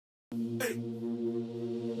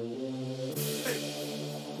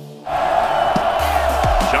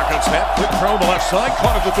Shotgun snap, quick throw on the left side,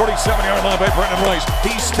 caught at the 37-yard line by Brenden.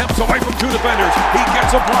 He steps away from two defenders. He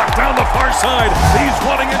gets a block down the far side. He's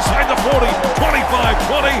running inside the 40, 25,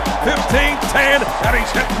 20, 15, 10, and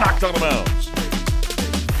he's hit knocked out of bounds.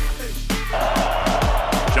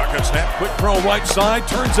 Shotgun snap, quick throw right side,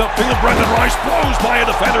 turns upfield. Brenden blows by a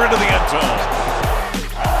defender into the end zone.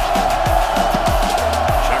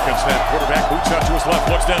 Shotgun snap, quarterback boots out to his left,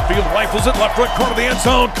 looks downfield, rifles it, left front corner of the end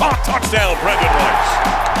zone. Caught, touchdown, Brenden.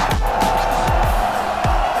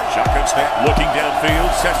 Shotgun snap, looking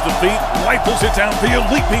downfield, sets the feet, rifles it downfield,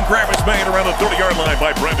 leaping grab is made around the 30-yard line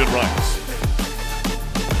by Brenden.